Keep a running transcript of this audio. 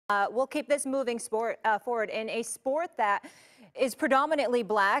We'll keep this moving forward. In a sport that is predominantly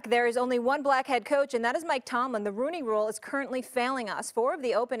black, there is only one black head coach, and that is Mike Tomlin. The Rooney Rule is currently failing us. 4 of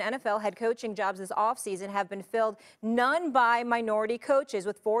the open NFL head coaching jobs this offseason have been filled, none by minority coaches,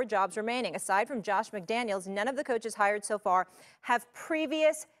 with 4 jobs remaining. Aside from Josh McDaniels, none of the coaches hired so far have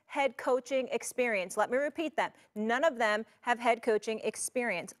previous head coaching experience. Let me repeat that. None of them have head coaching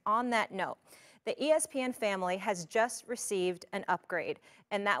experience. On that note, the ESPN family has just received an upgrade,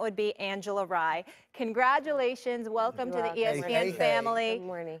 and that would be Angela Rye. Congratulations. Welcome to the ESPN family. Good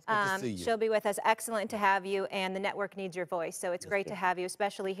morning. Good to see you. She'll be with us. Excellent to have you, and the network needs your voice, so it's great to have you,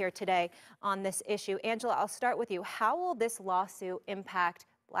 especially here today on this issue. Angela, I'll start with you. How will this lawsuit impact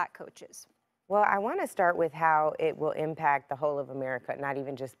black coaches? Well, I want to start with how it will impact the whole of America, not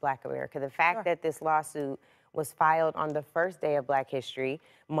even just Black America. The fact that this lawsuit was filed on the first day of Black History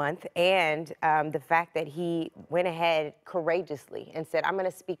Month, and the fact that he went ahead courageously and said, I'm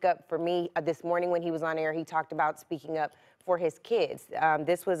going to speak up for me. This morning when he was on air, he talked about speaking up for his kids.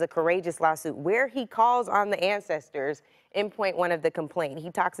 This was a courageous lawsuit where he calls on the ancestors in point 1 of the complaint. He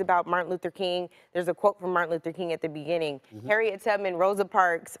talks about Martin Luther King. There's a quote from Martin Luther King at the beginning. Harriet Tubman, Rosa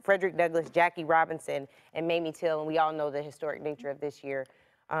Parks, Frederick Douglass, Jackie Robinson, and Mamie Till. And we all know the historic nature of this year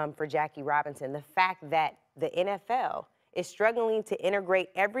for Jackie Robinson. The fact that the NFL is struggling to integrate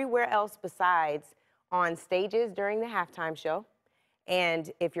everywhere else besides on stages during the halftime show,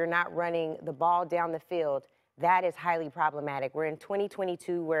 and if you're not running the ball down the field, that is highly problematic. We're in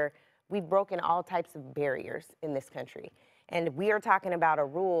 2022 where we've broken all types of barriers in this country, and we are talking about a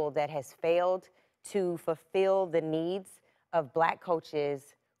rule that has failed to fulfill the needs of black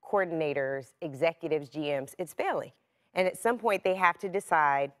coaches, coordinators, executives, GMs. It's failing, and at some point they have to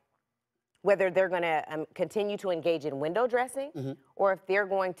decide whether they're going to continue to engage in window dressing or if they're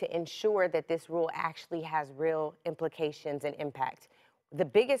going to ensure that this rule actually has real implications and impact. The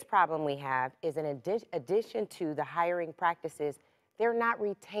biggest problem we have is in addition to the hiring practices, they're not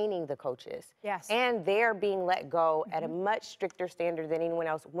retaining the coaches. Yes. And they're being let go at a much stricter standard than anyone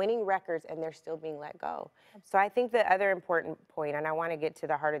else, winning records, and they're still being let go. So I think the other important point, and I want to get to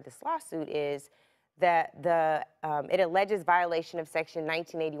the heart of this lawsuit, is that it alleges violation of Section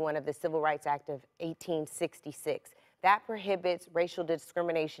 1981 of the Civil Rights Act of 1866. That prohibits racial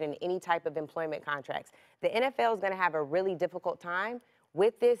discrimination in any type of employment contracts. The NFL is going to have a really difficult time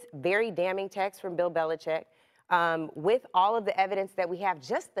with this very damning text from Bill Belichick, with all of the evidence that we have,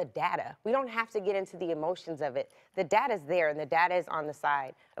 just the data. We don't have to get into the emotions of it. The data's there, and the data is on the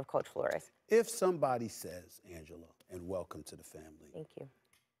side of Coach Flores. If somebody says, Angela, and welcome to the family. Thank you.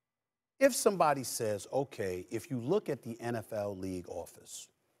 If somebody says, okay, if you look at the NFL league office,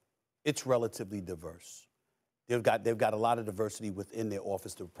 it's relatively diverse. They've got a lot of diversity within their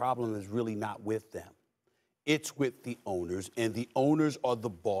office. The problem is really not with them. It's with the owners, and the owners are the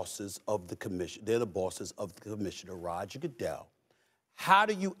bosses of the commission. They're the bosses of the commissioner, Roger Goodell. How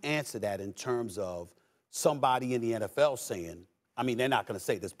do you answer that in terms of somebody in the NFL saying, I mean, they're not going to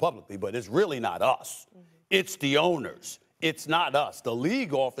say this publicly, but it's really not us. It's the owners. It's not us. The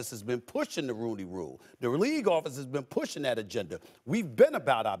league office has been pushing the Rooney Rule. The league office has been pushing that agenda. We've been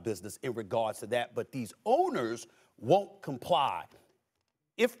about our business in regards to that, but these owners won't comply.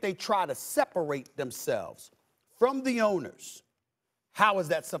 If they try to separate themselves from the owners, how is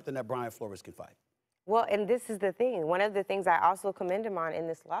that something that Brian Flores can fight? Well, and this is the thing. One of the things I also commend him on in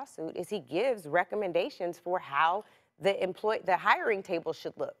this lawsuit is he gives recommendations for how the hiring table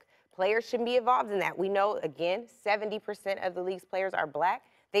should look. Players shouldn't be involved in that. We know, again, 70% of the league's players are black.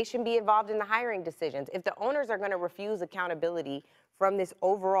 They shouldn't be involved in the hiring decisions. If the owners are going to refuse accountability from this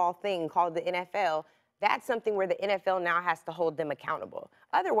overall thing called the NFL, that's something where the NFL now has to hold them accountable.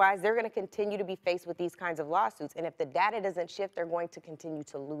 Otherwise, they're going to continue to be faced with these kinds of lawsuits. And if the data doesn't shift, they're going to continue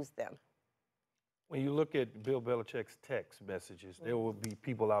to lose them. When you look at Bill Belichick's text messages, there will be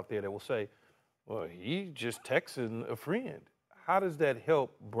people out there that will say, well, he just texting a friend. How does that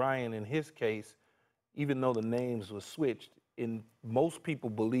help Brian in his case, even though the names were switched? And most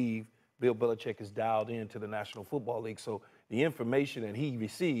people believe Bill Belichick is dialed into the National Football League, so the information that he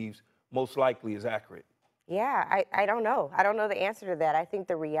receives most likely is accurate. Yeah, I don't know. I don't know the answer to that. I think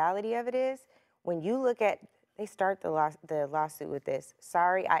the reality of it is, when you look at, they start the lawsuit with this,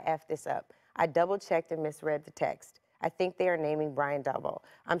 sorry, I effed this up. I double-checked and misread the text. I think they are naming Brian Double.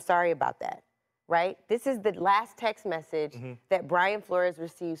 I'm sorry about that. Right? This is the last text message that Brian Flores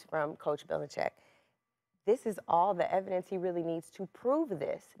receives from Coach Belichick. This is all the evidence he really needs to prove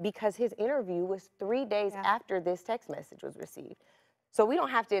this, because his interview was 3 days after this text message was received. So we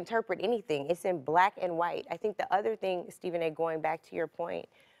don't have to interpret anything. It's in black and white. I think the other thing, Stephen A., going back to your point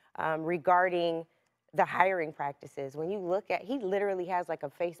regarding the hiring practices. When you look at, he literally has like a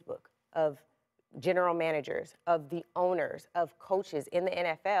Facebook of general managers, of the owners, of coaches in the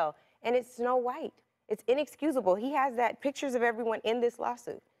NFL, and it's Snow White. It's inexcusable. He has that pictures of everyone in this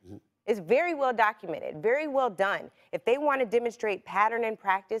lawsuit. It's very well documented, very well done. If they want to demonstrate pattern and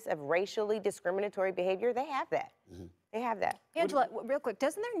practice of racially discriminatory behavior, they have that. They have that. Angela, real quick,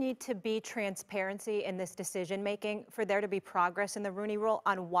 doesn't there need to be transparency in this decision-making for there to be progress in the Rooney Rule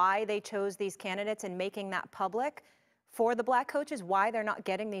on why they chose these candidates and making that public for the black coaches, why they're not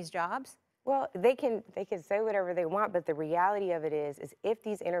getting these jobs? Well, they can say whatever they want, but the reality of it is if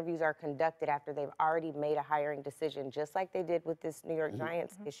these interviews are conducted after they've already made a hiring decision, just like they did with this New York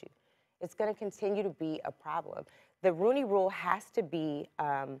Giants issue, it's going to continue to be a problem. The Rooney Rule has to be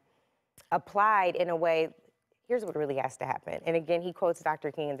applied in a way. Here's what really has to happen. And again, he quotes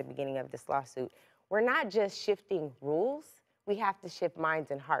Dr. King at the beginning of this lawsuit. We're not just shifting rules, we have to shift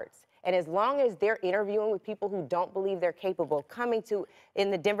minds and hearts. And as long as they're interviewing with people who don't believe they're capable, coming to,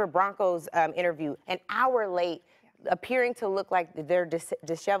 in the Denver Broncos interview, an hour late, appearing to look like they're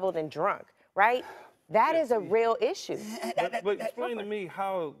disheveled and drunk, right? That is a real issue. But explain to me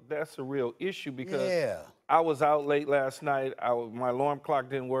how that's a real issue, because I was out late last night. My alarm clock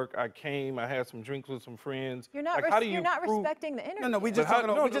didn't work. I came. I had some drinks with some friends. You're not, you're not respecting the interview. No, we just talking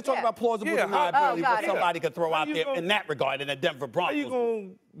about plausible deniability, what somebody could throw out there in that regard in the Denver Broncos. How you going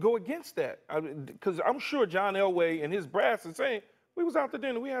to go against that? Because I'm sure John Elway and his brass is saying, we was out to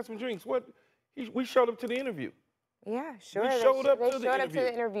dinner, we had some drinks. We showed up to the interview. Yeah, sure. They showed up to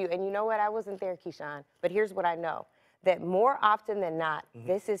the interview. And you know what? I wasn't there, Keyshawn. But here's what I know. That more often than not,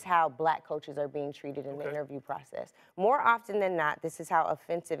 this is how black coaches are being treated in the interview process. More often than not, this is how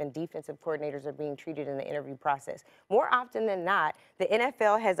offensive and defensive coordinators are being treated in the interview process. More often than not, the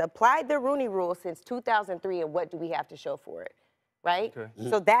NFL has applied the Rooney Rule since 2003, and what do we have to show for it, right?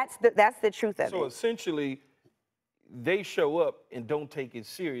 So that's the truth of it. So essentially, they show up and don't take it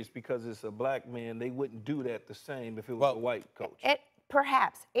serious because it's a black man. They wouldn't do that the same if it was a white coach.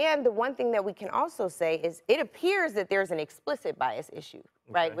 Perhaps. And the one thing that we can also say is it appears that there's an explicit bias issue,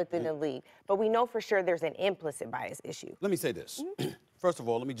 right, within the league. But we know for sure there's an implicit bias issue. Let me say this. First of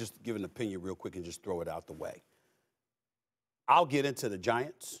all, let me just give an opinion real quick and just throw it out the way. I'll get into the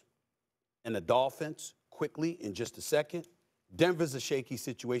Giants and the Dolphins quickly in just a second. Denver's a shaky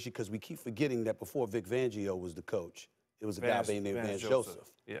situation because we keep forgetting that before Vic Fangio was the coach, it was a guy named Vance Joseph.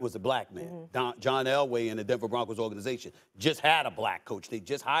 It was a black man. John Elway and the Denver Broncos organization just had a black coach. They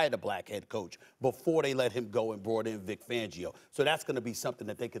just hired a black head coach before they let him go and brought in Vic Fangio. So that's going to be something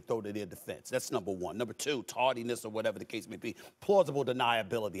that they could throw to their defense. That's number one. Number two, tardiness or whatever the case may be. Plausible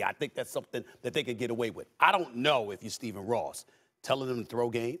deniability. I think that's something that they could get away with. I don't know if you're Stephen Ross telling them to throw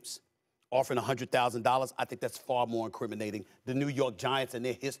games, offering $100,000, I think that's far more incriminating. The New York Giants and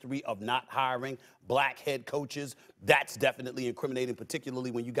their history of not hiring black head coaches, that's definitely incriminating,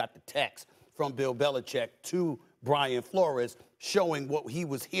 particularly when you got the text from Bill Belichick to Brian Flores showing what he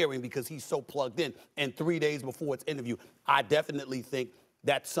was hearing because he's so plugged in. And 3 days before its interview, I definitely think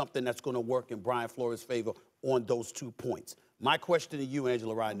that's something that's going to work in Brian Flores' favor on those 2 points. My question to you,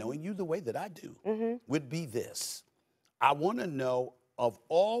 Angela Rye, knowing you the way that I do, would be this. I want to know, of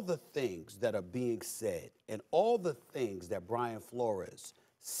all the things that are being said and all the things that Brian Flores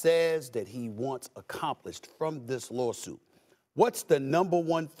says that he wants accomplished from this lawsuit, what's the number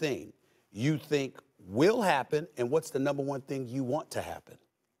one thing you think will happen, and what's the number one thing you want to happen?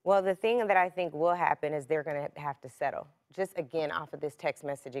 Well, the thing that I think will happen is they're going to have to settle, just again off of this text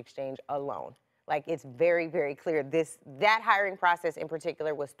message exchange alone. Like, it's very, very clear that hiring process in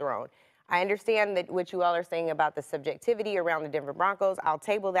particular was thrown. I understand that what you all are saying about the subjectivity around the Denver Broncos. I'll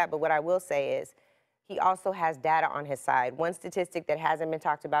table that, but what I will say is he also has data on his side. One statistic that hasn't been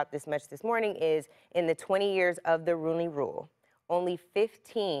talked about this much this morning is in the 20 years of the Rooney Rule, only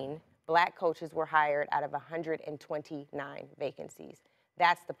 15 black coaches were hired out of 129 vacancies.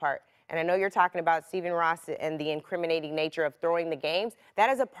 That's the part. And I know you're talking about Stephen Ross and the incriminating nature of throwing the games. That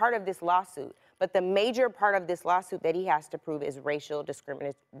is a part of this lawsuit. But the major part of this lawsuit that he has to prove is racial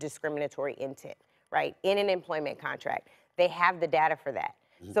discriminatory intent, right, in an employment contract. They have the data for that.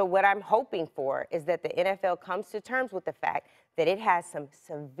 So what I'm hoping for is that the NFL comes to terms with the fact that it has some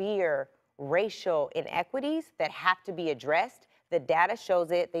severe racial inequities that have to be addressed. The data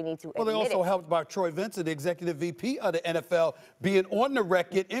shows it. They need to admit it. Well, they also helped by Troy Vincent, the executive VP of the NFL, being on the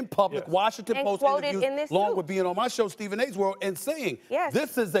record in public, Washington Post interviews, along with being on my show, Stephen A's World, and saying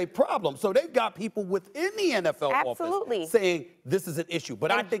this is a problem. So they've got people within the NFL office saying this is an issue.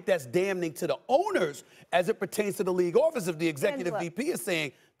 But I think that's damning to the owners as it pertains to the league office. If the executive VP is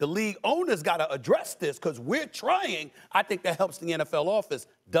saying the league owners got to address this because we're trying, I think that helps the NFL office,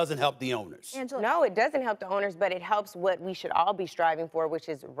 doesn't help the owners. Angela. No, it doesn't help the owners, but it helps what we should all be striving for, which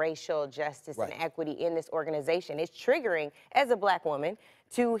is racial justice and equity in this organization. It's triggering, as a black woman,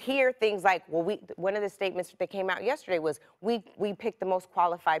 to hear things like, well, one of the statements that came out yesterday was, we picked the most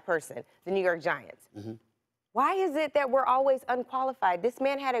qualified person, the New York Giants. Why is it that we're always unqualified? This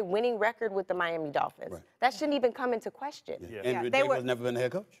man had a winning record with the Miami Dolphins. That shouldn't even come into question. And Jay was never been the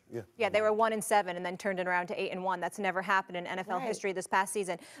head coach. Yeah, they were 1-7 and then turned it around to 8-1. That's never happened in NFL history this past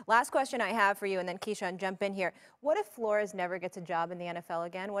season. Last question I have for you, and then Keyshawn, jump in here. What if Flores never gets a job in the NFL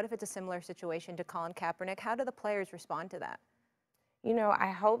again? What if it's a similar situation to Colin Kaepernick? How do the players respond to that? You know, I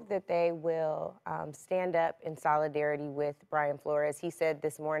hope that they will stand up in solidarity with Brian Flores. He said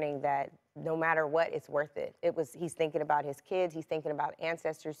this morning that no matter what, it's worth it. He's thinking about his kids. He's thinking about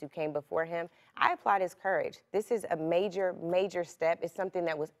ancestors who came before him. I applaud his courage. This is a major, major step. It's something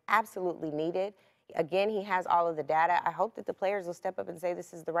that was absolutely needed. Again, he has all of the data. I hope that the players will step up and say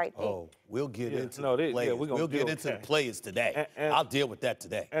this is the right thing. Oh, we'll get into the players. We'll get into the players today. I'll deal with that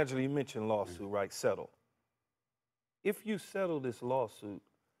today. Angela, you mentioned lawsuit, right? Settle. If you settle this lawsuit,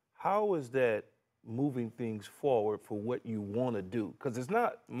 how is that moving things forward for what you want to do? Because it's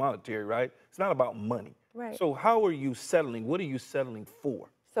not monetary, right? It's not about money. Right. So how are you settling? What are you settling for?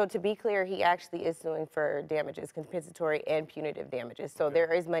 So to be clear, he actually is suing for damages, compensatory and punitive damages. So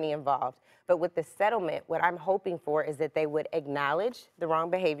there is money involved. But with the settlement, what I'm hoping for is that they would acknowledge the wrong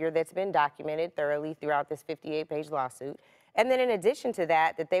behavior that's been documented thoroughly throughout this 58-page lawsuit. And then in addition to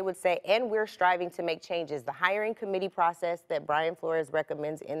that, that they would say, and we're striving to make changes. The hiring committee process that Brian Flores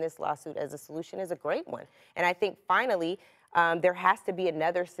recommends in this lawsuit as a solution is a great one. And I think finally, there has to be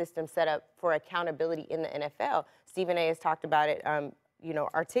another system set up for accountability in the NFL. Stephen A. has talked about it, you know,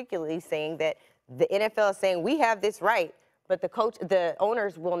 articulately saying that the NFL is saying we have this right, but the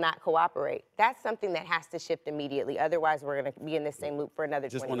owners will not cooperate. That's something that has to shift immediately. Otherwise, we're going to be in the same loop for another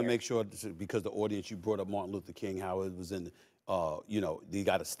 20 years. Just want to make sure, because the audience, you brought up Martin Luther King, how it was in, you know, they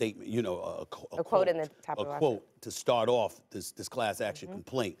got a statement, you know, a quote in the top of the quote to start off this class action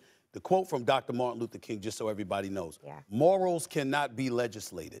complaint. The quote from Dr. Martin Luther King, just so everybody knows, morals cannot be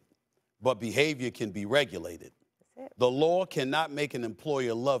legislated, but behavior can be regulated. The law cannot make an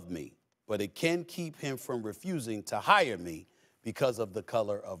employer love me, but it can keep him from refusing to hire me because of the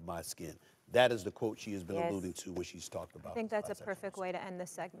color of my skin. That is the quote she has been alluding to when she's talked about. I think that's a perfect way to end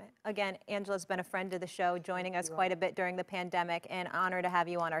this segment. Again, Angela's been a friend of the show, joining us quite a bit during the pandemic, and honor to have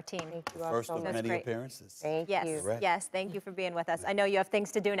you on our team. Thank you all First so of much. many appearances. Thank you. Yes, thank you for being with us. I know you have things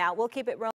to do now. We'll keep it rolling.